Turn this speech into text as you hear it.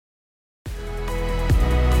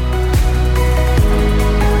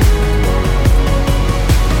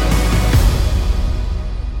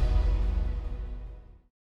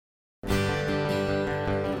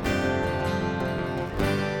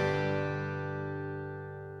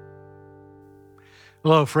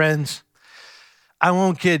Hello, friends. I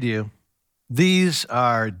won't kid you. These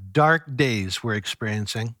are dark days we're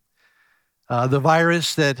experiencing. The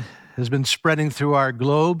virus that has been spreading through our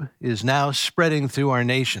globe is now spreading through our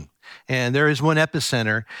nation. And there is one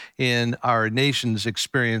epicenter in our nation's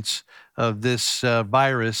experience of this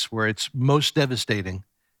virus where it's most devastating.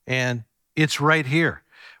 And it's right here,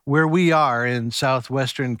 where we are in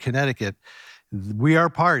southwestern Connecticut. We are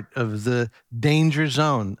part of the danger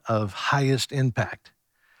zone of highest impact.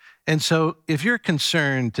 And so, if you're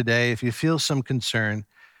concerned today, if you feel some concern,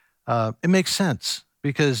 it makes sense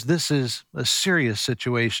because this is a serious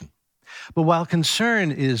situation. But while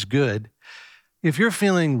concern is good, if you're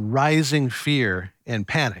feeling rising fear and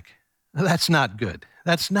panic, that's not good.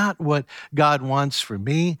 That's not what God wants for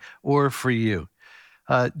me or for you.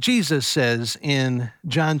 Jesus says in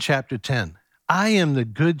John chapter 10, I am the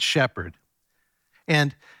good shepherd,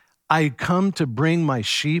 and I come to bring my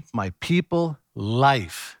sheep, my people,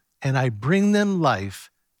 life, and I bring them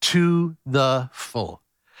life to the full.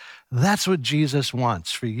 That's what Jesus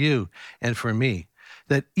wants for you and for me.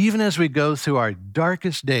 That even as we go through our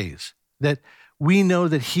darkest days, that we know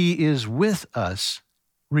that He is with us,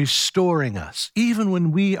 restoring us. Even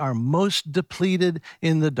when we are most depleted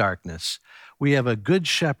in the darkness, we have a good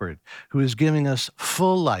shepherd who is giving us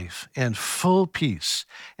full life and full peace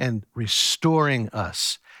and restoring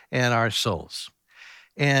us and our souls.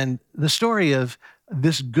 And the story of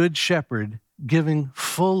this good shepherd giving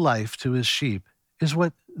full life to his sheep is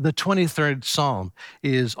what the 23rd Psalm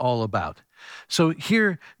is all about. So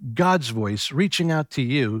hear God's voice reaching out to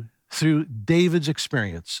you through David's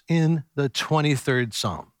experience in the 23rd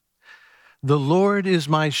Psalm. The Lord is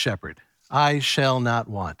my shepherd, I shall not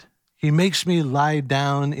want. He makes me lie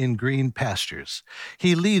down in green pastures.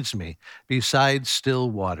 He leads me beside still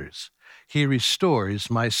waters. He restores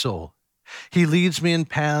my soul. He leads me in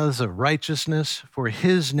paths of righteousness for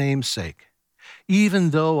His name's sake.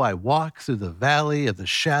 Even though I walk through the valley of the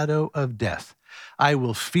shadow of death, I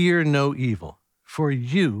will fear no evil, for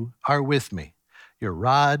You are with me. Your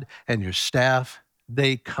rod and your staff,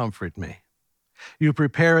 they comfort me. You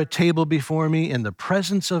prepare a table before me in the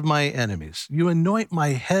presence of my enemies. You anoint my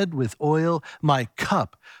head with oil, my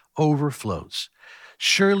cup overflows.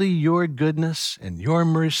 Surely Your goodness and Your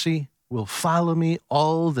mercy will follow me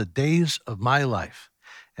all the days of my life,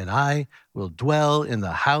 and I will dwell in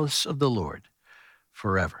the house of the Lord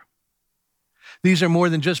forever. These are more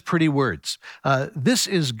than just pretty words. This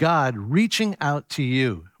is God reaching out to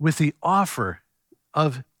you with the offer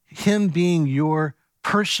of Him being your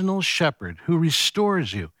personal shepherd who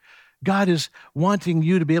restores you. God is wanting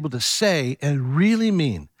you to be able to say and really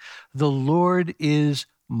mean, the Lord is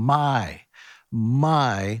my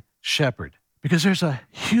shepherd. Because there's a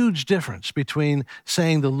huge difference between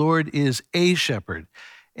saying the Lord is a shepherd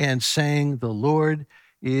and saying the Lord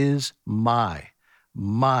is my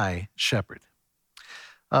shepherd.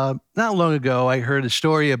 Not long ago, I heard a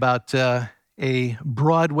story about a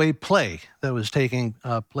Broadway play that was taking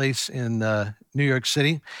place in New York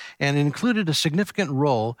City, and it included a significant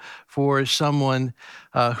role for someone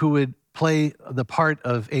who would play the part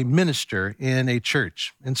of a minister in a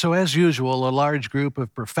church. And so, as usual, a large group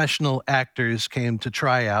of professional actors came to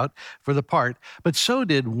try out for the part, but so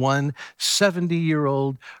did one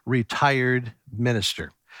 70-year-old retired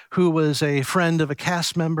minister who was a friend of a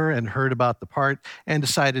cast member and heard about the part and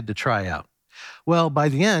decided to try out. Well, by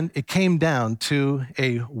the end, it came down to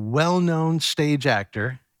a well-known stage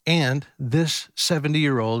actor and this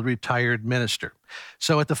 70-year-old retired minister.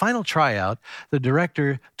 So at the final tryout, the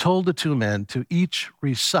director told the two men to each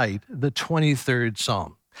recite the 23rd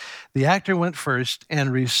Psalm. The actor went first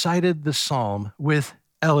and recited the psalm with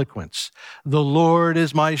eloquence. The Lord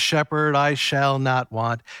is my shepherd, I shall not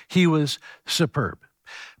want. He was superb.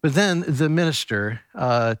 But then the minister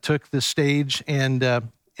took the stage and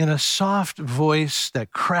in a soft voice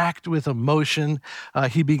that cracked with emotion,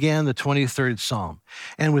 he began the 23rd Psalm.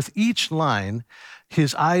 And with each line,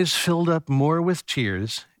 his eyes filled up more with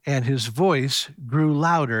tears, and his voice grew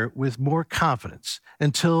louder with more confidence.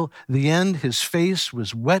 Until the end, his face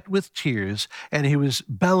was wet with tears, and he was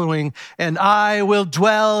bellowing, "And I will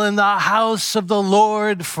dwell in the house of the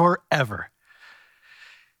Lord forever."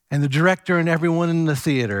 And the director and everyone in the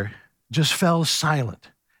theater just fell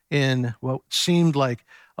silent in what seemed like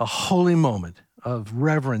a holy moment of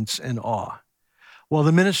reverence and awe. Well,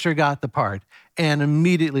 the minister got the part and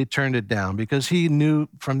immediately turned it down because he knew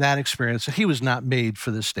from that experience that he was not made for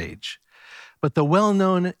the stage. But the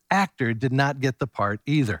well-known actor did not get the part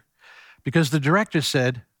either because the director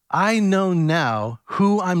said, I know now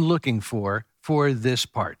who I'm looking for this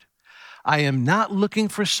part. I am not looking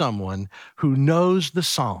for someone who knows the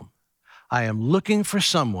psalm. I am looking for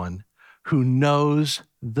someone who knows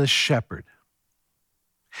the shepherd.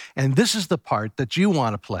 And this is the part that you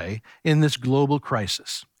want to play in this global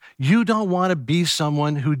crisis. You don't want to be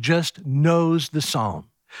someone who just knows the psalm.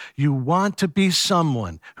 You want to be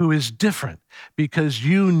someone who is different because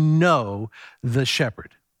you know the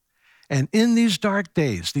shepherd. And in these dark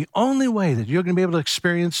days, the only way that you're going to be able to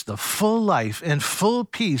experience the full life and full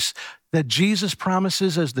peace that Jesus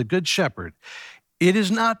promises as the good shepherd, it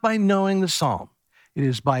is not by knowing the psalm. It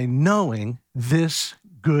is by knowing this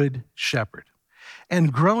good shepherd.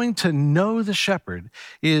 And growing to know the shepherd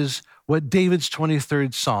is what David's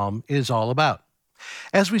 23rd Psalm is all about.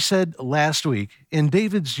 As we said last week, in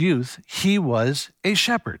David's youth, he was a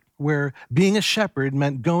shepherd, where being a shepherd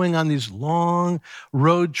meant going on these long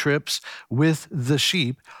road trips with the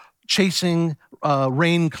sheep, chasing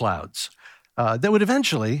rain clouds that would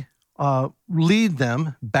eventually lead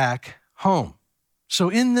them back home. So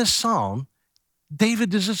in this psalm,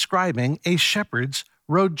 David is describing a shepherd's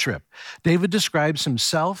road trip. David describes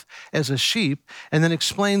himself as a sheep and then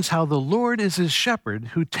explains how the Lord is his shepherd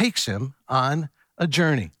who takes him on a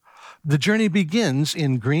journey. The journey begins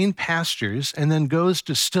in green pastures and then goes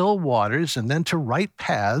to still waters and then to right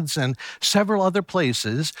paths and several other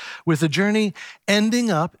places, with the journey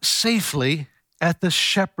ending up safely at the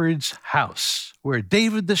shepherd's house, where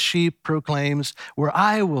David the sheep proclaims, "Where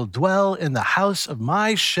I will dwell in the house of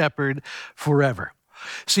my shepherd forever."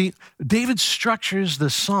 See, David structures the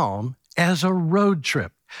psalm as a road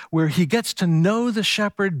trip where he gets to know the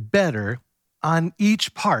shepherd better on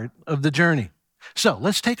each part of the journey. So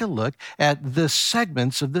let's take a look at the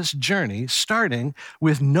segments of this journey, starting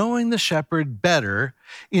with knowing the shepherd better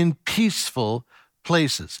in peaceful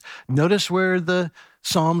places. Notice where the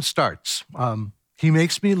psalm starts. He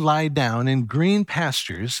makes me lie down in green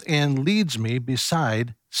pastures and leads me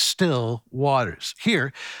beside still waters.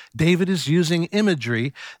 Here, David is using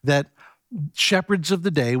imagery that shepherds of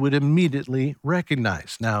the day would immediately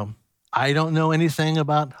recognize. Now, I don't know anything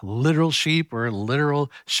about literal sheep or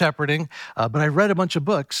literal shepherding, but I read a bunch of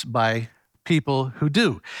books by people who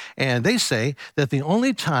do. And they say that the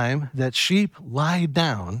only time that sheep lie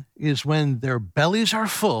down is when their bellies are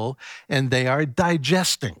full and they are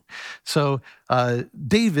digesting. So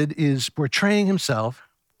David is portraying himself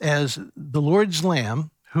as the Lord's lamb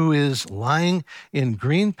who is lying in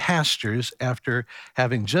green pastures after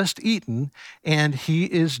having just eaten, and he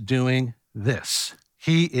is doing this.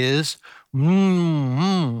 He is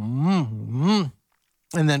and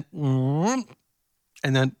then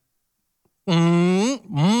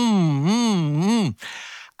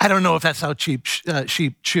I don't know if that's how sheep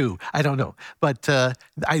chew. I don't know. But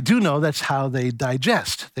I do know that's how they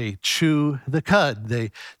digest. They chew the cud. They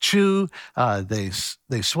chew, they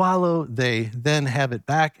swallow, they then have it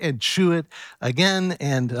back and chew it again.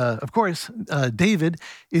 And of course, David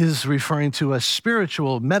is referring to a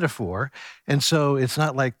spiritual metaphor. And so it's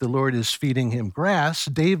not like the Lord is feeding him grass.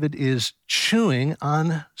 David is chewing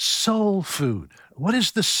on soul food. What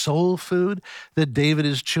is the soul food that David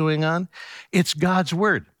is chewing on? It's God's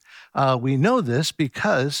word. We know this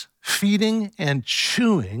because feeding and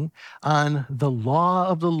chewing on the law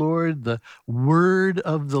of the Lord, the word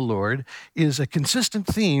of the Lord, is a consistent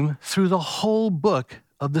theme through the whole book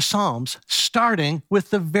of the Psalms, starting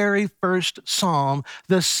with the very first Psalm,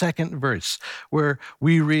 the second verse, where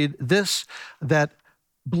we read this, that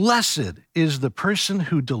blessed is the person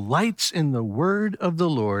who delights in the word of the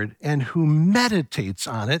Lord and who meditates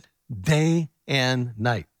on it day and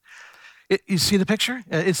night. You see the picture?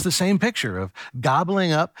 It's the same picture of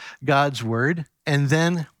gobbling up God's word and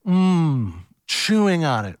then chewing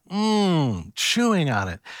on it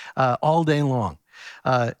all day long.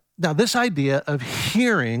 Now, this idea of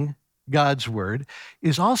hearing God's word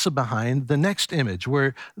is also behind the next image,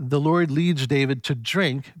 where the Lord leads David to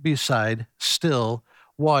drink beside still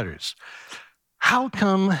waters. How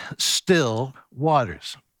come still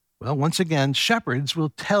waters? Well, once again, shepherds will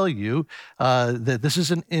tell you that this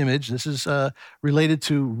is an image, this is related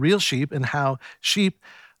to real sheep and how sheep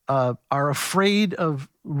are afraid of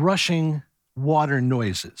rushing water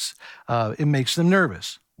noises. It makes them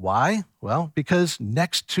nervous. Why? Well, because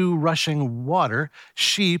next to rushing water,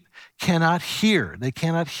 sheep cannot hear. They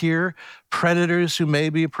cannot hear predators who may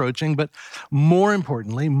be approaching, but more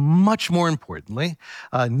importantly, much more importantly,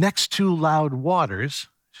 next to loud waters,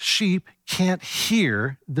 sheep can't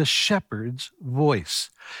hear the shepherd's voice.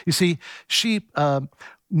 You see, sheep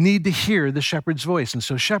need to hear the shepherd's voice. And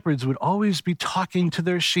so shepherds would always be talking to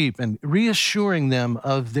their sheep and reassuring them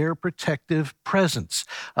of their protective presence.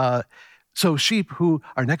 So sheep who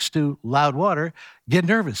are next to loud water get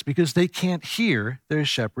nervous because they can't hear their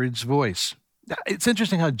shepherd's voice. It's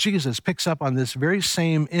interesting how Jesus picks up on this very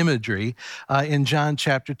same imagery in John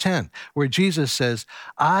chapter 10, where Jesus says,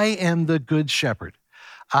 I am the good shepherd.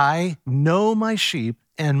 I know my sheep,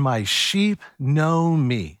 and my sheep know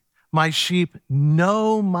me. My sheep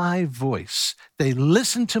know my voice. They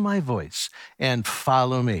listen to my voice and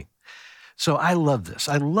follow me. So I love this.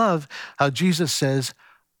 I love how Jesus says,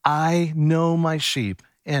 I know my sheep,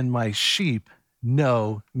 and my sheep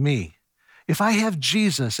know me. If I have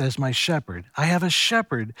Jesus as my shepherd, I have a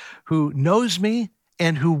shepherd who knows me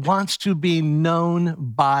and who wants to be known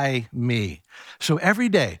by me. So every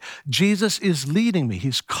day, Jesus is leading me.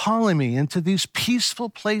 He's calling me into these peaceful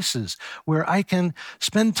places where I can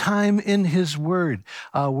spend time in his word,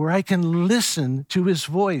 where I can listen to his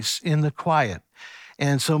voice in the quiet.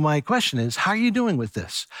 And so my question is, how are you doing with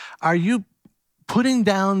this? Are you putting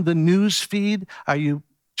down the news feed? Are you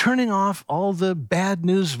turning off all the bad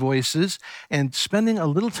news voices and spending a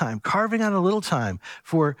little time, carving out a little time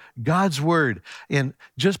for God's word and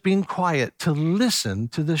just being quiet to listen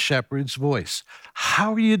to the shepherd's voice?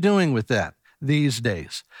 How are you doing with that these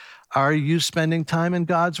days? Are you spending time in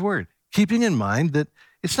God's word? Keeping in mind that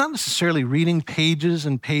it's not necessarily reading pages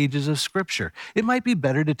and pages of scripture. It might be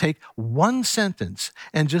better to take one sentence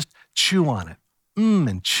and just chew on it.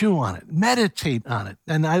 And chew on it, meditate on it.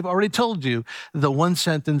 And I've already told you the one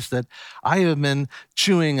sentence that I have been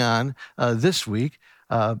chewing on this week.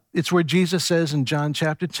 It's where Jesus says in John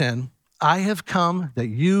chapter 10, I have come that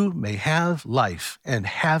you may have life and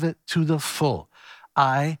have it to the full.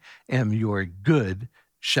 I am your good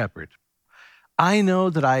shepherd. I know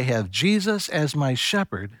that I have Jesus as my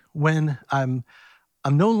shepherd when I'm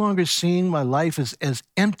no longer seeing my life as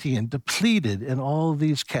empty and depleted in all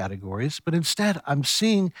these categories, but instead I'm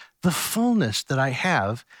seeing the fullness that I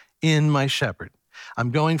have in my shepherd. I'm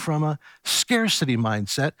going from a scarcity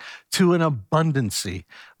mindset to an abundancy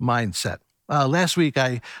mindset. Last week,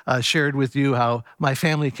 I shared with you how my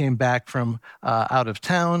family came back from out of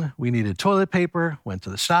town. We needed toilet paper, went to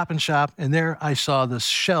the Stop and Shop, and there I saw the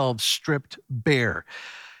shelves stripped bare.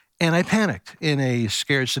 And I panicked in a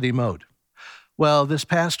scarcity mode. Well, this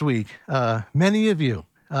past week, many of you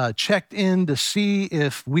checked in to see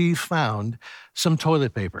if we found some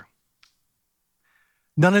toilet paper.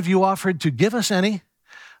 None of you offered to give us any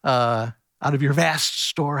out of your vast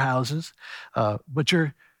storehouses, but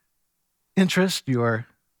your interest, your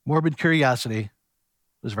morbid curiosity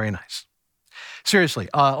was very nice. Seriously,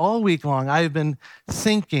 all week long, I've been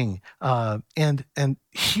thinking and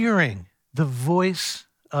hearing the voice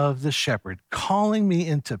of the shepherd calling me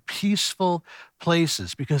into peaceful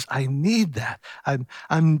places because I need that.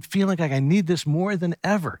 I'm feeling like I need this more than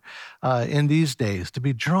ever in these days, to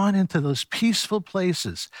be drawn into those peaceful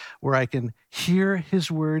places where I can hear his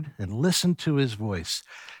word and listen to his voice.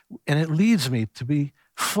 And it leads me to be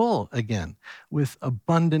full again with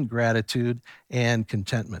abundant gratitude and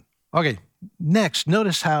contentment. Okay, next,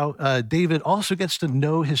 notice how David also gets to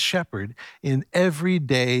know his shepherd in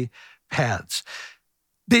everyday paths.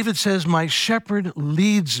 David says, my shepherd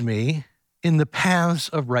leads me in the paths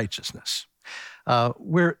of righteousness.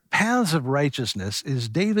 Where paths of righteousness is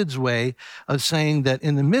David's way of saying that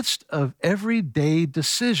in the midst of everyday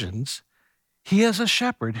decisions, he has a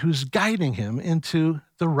shepherd who's guiding him into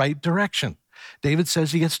the right direction. David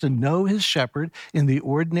says he gets to know his shepherd in the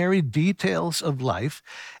ordinary details of life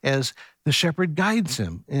as the shepherd guides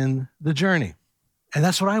him in the journey. And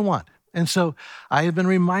that's what I want. And so I have been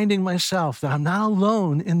reminding myself that I'm not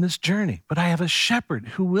alone in this journey, but I have a shepherd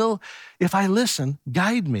who will, if I listen,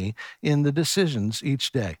 guide me in the decisions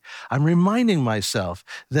each day. I'm reminding myself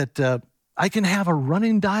that I can have a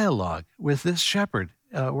running dialogue with this shepherd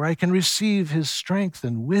where I can receive his strength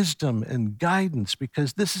and wisdom and guidance,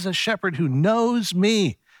 because this is a shepherd who knows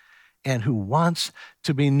me and who wants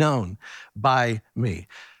to be known by me.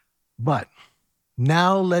 But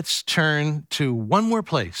now let's turn to one more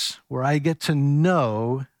place where I get to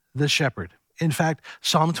know the shepherd. In fact,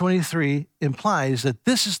 Psalm 23 implies that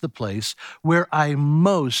this is the place where I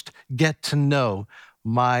most get to know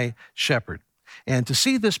my shepherd. And to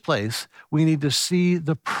see this place, we need to see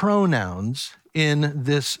the pronouns in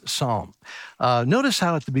this psalm. Notice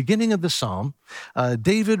how at the beginning of the psalm,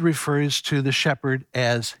 David refers to the shepherd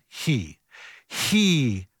as he.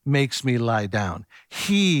 He makes me lie down.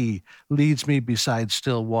 He leads me beside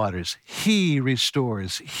still waters. He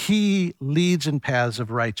restores. He leads in paths of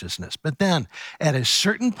righteousness. But then at a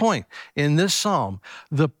certain point in this psalm,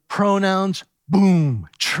 the pronouns, boom,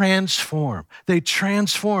 transform. They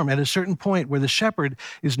transform at a certain point where the shepherd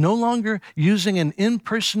is no longer using an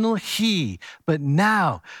impersonal he, but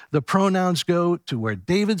now the pronouns go to where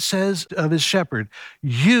David says of his shepherd,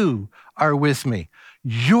 you are with me.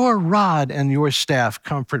 Your rod and your staff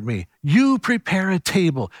comfort me. You prepare a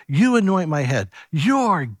table. You anoint my head.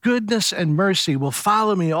 Your goodness and mercy will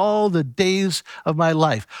follow me all the days of my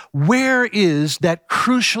life. Where is that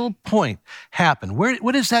crucial point happen?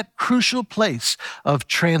 What is that crucial place of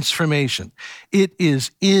transformation? It is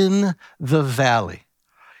in the valley.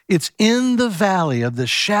 It's in the valley of the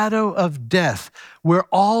shadow of death where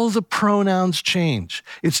all the pronouns change.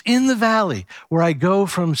 It's in the valley where I go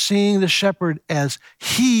from seeing the shepherd as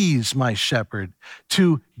he's my shepherd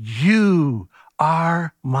to you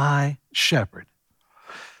are my shepherd.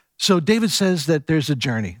 So David says that there's a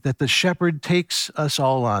journey that the shepherd takes us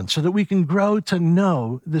all on so that we can grow to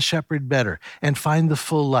know the shepherd better and find the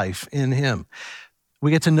full life in him. We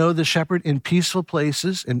get to know the shepherd in peaceful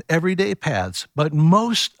places, in everyday paths, but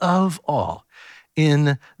most of all,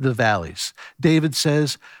 in the valleys. David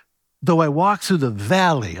says, though I walk through the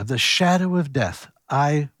valley of the shadow of death,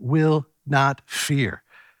 I will not fear,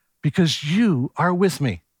 because you are with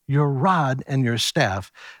me. Your rod and your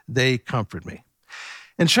staff, they comfort me.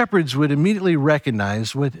 And shepherds would immediately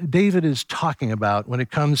recognize what David is talking about when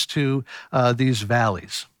it comes to these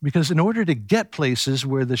valleys. Because in order to get places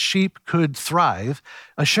where the sheep could thrive,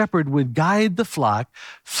 a shepherd would guide the flock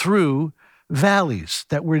through valleys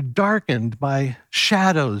that were darkened by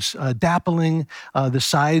shadows dappling the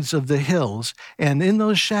sides of the hills. And in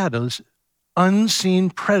those shadows,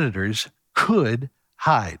 unseen predators could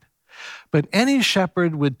hide. But any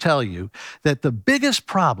shepherd would tell you that the biggest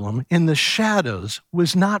problem in the shadows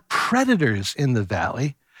was not predators in the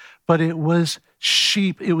valley, but it was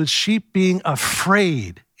sheep. It was sheep being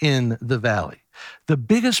afraid in the valley. The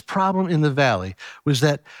biggest problem in the valley was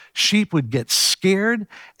that sheep would get scared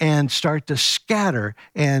and start to scatter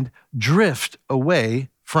and drift away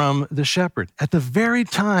from the shepherd. At the very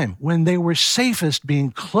time when they were safest,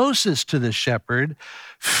 being closest to the shepherd,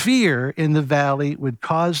 fear in the valley would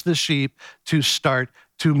cause the sheep to start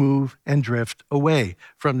to move and drift away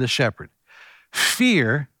from the shepherd.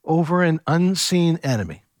 Fear over an unseen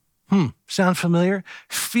enemy. Sound familiar?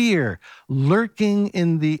 Fear lurking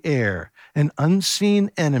in the air, an unseen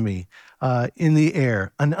enemy in the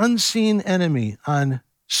air, an unseen enemy on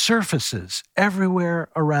surfaces everywhere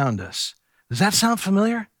around us. Does that sound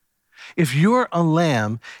familiar? If you're a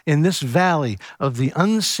lamb in this valley of the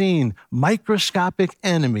unseen microscopic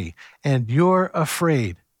enemy and you're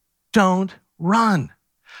afraid, don't run.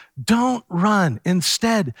 Don't run.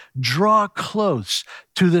 Instead, draw close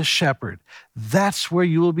to the shepherd. That's where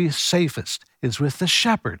you will be safest, is with the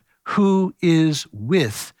shepherd who is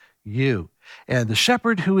with you. And the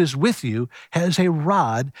shepherd who is with you has a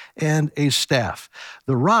rod and a staff.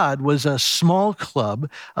 The rod was a small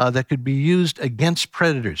club that could be used against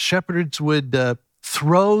predators. Shepherds would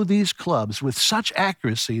throw these clubs with such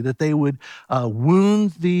accuracy that they would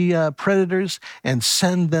wound the predators and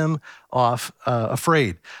send them off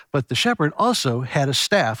afraid. But the shepherd also had a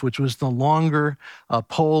staff, which was the longer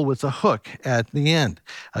pole with a hook at the end.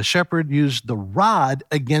 A shepherd used the rod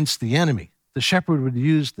against the enemy. The shepherd would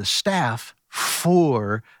use the staff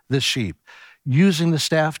for the sheep, using the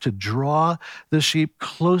staff to draw the sheep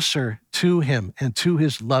closer to him and to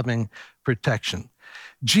his loving protection.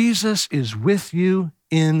 Jesus is with you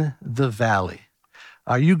in the valley.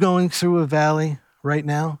 Are you going through a valley right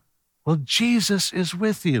now? Well, Jesus is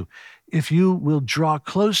with you. If you will draw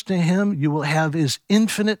close to him, you will have his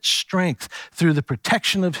infinite strength through the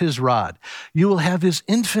protection of his rod. You will have his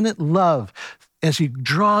infinite love as he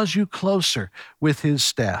draws you closer with his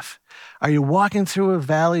staff. Are you walking through a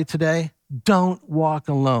valley today? Don't walk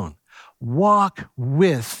alone. Walk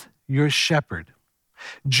with your shepherd.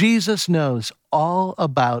 Jesus knows all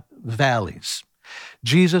about valleys.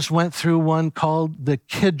 Jesus went through one called the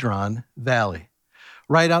Kidron Valley.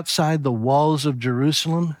 Right outside the walls of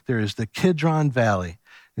Jerusalem, there is the Kidron Valley.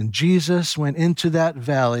 And Jesus went into that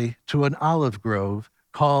valley to an olive grove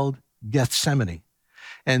called Gethsemane.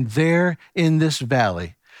 And there in this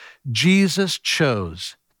valley, Jesus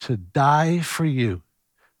chose to die for you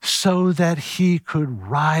so that he could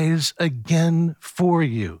rise again for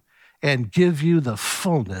you and give you the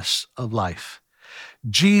fullness of life.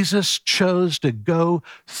 Jesus chose to go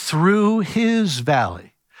through his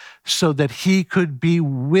valley so that he could be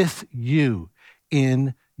with you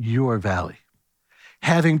in your valley.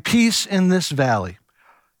 Having peace in this valley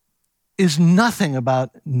is nothing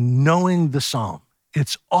about knowing the psalm.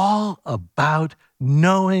 It's all about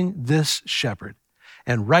knowing this shepherd.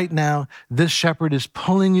 And right now, this shepherd is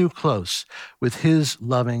pulling you close with his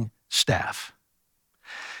loving staff.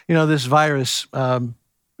 You know, this virus,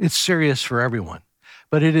 it's serious for everyone,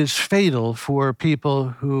 but it is fatal for people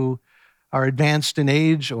who are advanced in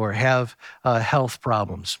age or have health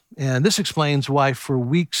problems. And this explains why for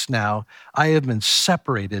weeks now I have been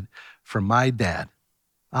separated from my dad.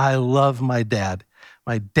 I love my dad.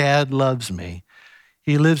 My dad loves me.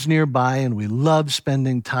 He lives nearby and we love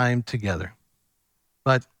spending time together.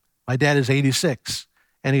 But my dad is 86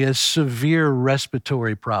 and he has severe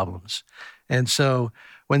respiratory problems. And so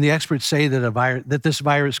when the experts say that this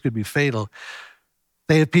virus could be fatal,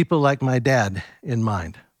 they have people like my dad in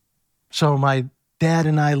mind. So my dad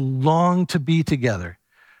and I long to be together,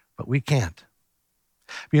 but we can't.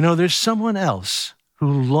 You know, there's someone else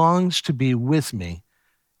who longs to be with me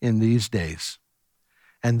in these days.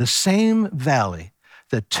 And the same valley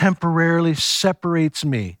that temporarily separates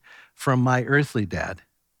me from my earthly dad,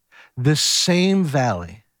 this same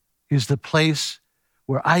valley is the place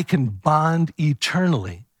where I can bond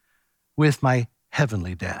eternally with my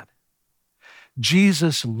heavenly dad.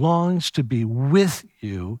 Jesus longs to be with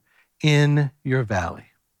you in your valley.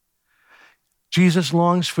 Jesus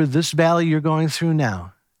longs for this valley you're going through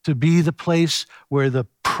now to be the place where the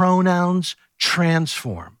pronouns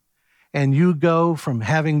transform and you go from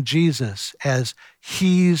having Jesus as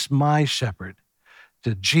he's my shepherd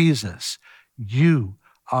to Jesus, you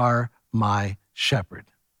are my shepherd.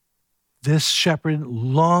 This shepherd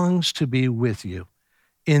longs to be with you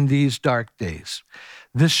in these dark days.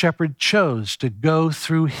 This shepherd chose to go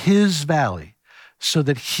through his valley so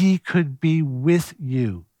that he could be with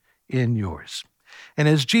you in yours. And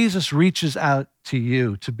as Jesus reaches out to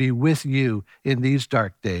you to be with you in these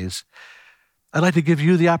dark days, I'd like to give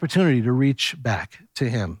you the opportunity to reach back to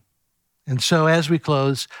him. And so as we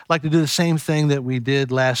close, I'd like to do the same thing that we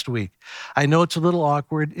did last week. I know it's a little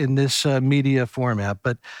awkward in this media format,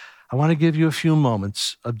 but I want to give you a few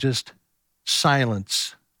moments of just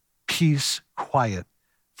silence, peace, quiet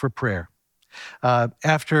for prayer.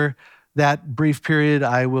 After that brief period,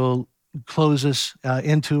 I will close us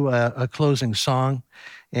into a closing song,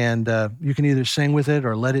 and you can either sing with it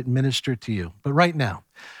or let it minister to you. But right now,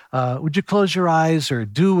 would you close your eyes or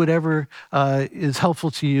do whatever is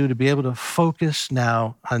helpful to you to be able to focus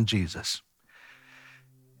now on Jesus?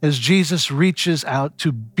 As Jesus reaches out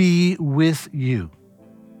to be with you,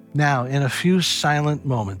 now in a few silent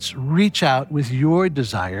moments, reach out with your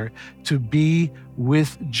desire to be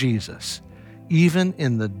with Jesus, even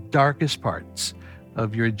in the darkest parts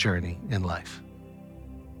of your journey in life.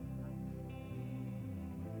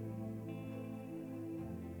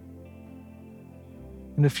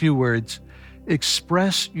 In a few words,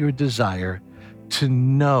 express your desire to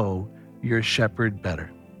know your shepherd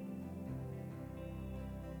better.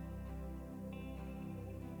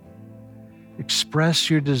 Express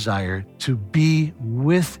your desire to be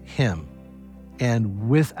with him and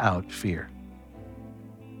without fear.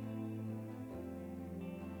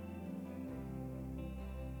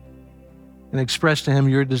 And express to him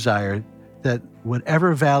your desire that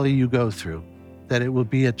whatever valley you go through, that it will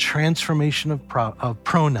be a transformation of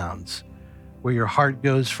pronouns where your heart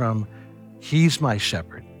goes from, he's my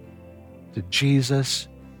shepherd, to Jesus,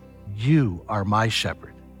 you are my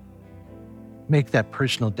shepherd. Make that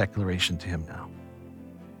personal declaration to him now.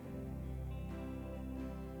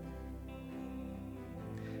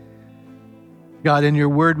 God, in your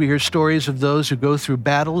word, we hear stories of those who go through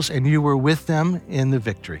battles and you were with them in the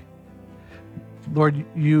victory. Lord,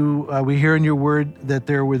 we hear in your word that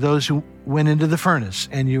there were those who went into the furnace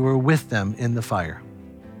and you were with them in the fire.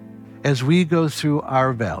 As we go through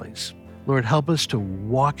our valleys, Lord, help us to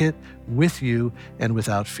walk it with you and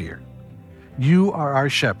without fear. You are our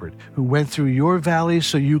shepherd who went through your valley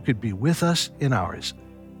so you could be with us in ours.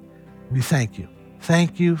 We thank you.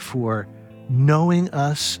 Thank you for knowing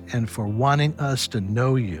us and for wanting us to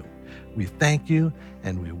know you. We thank you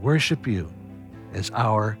and we worship you as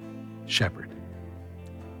our shepherd.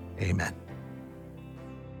 Amen.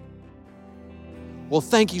 Well,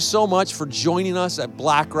 thank you so much for joining us at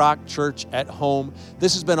Black Rock Church at Home.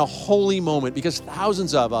 This has been a holy moment because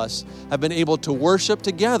thousands of us have been able to worship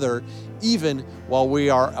together even while we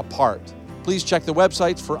are apart. Please check the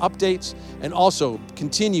websites for updates and also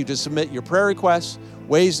continue to submit your prayer requests,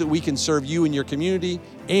 ways that we can serve you and your community,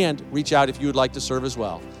 and reach out if you would like to serve as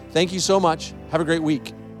well. Thank you so much. Have a great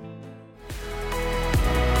week.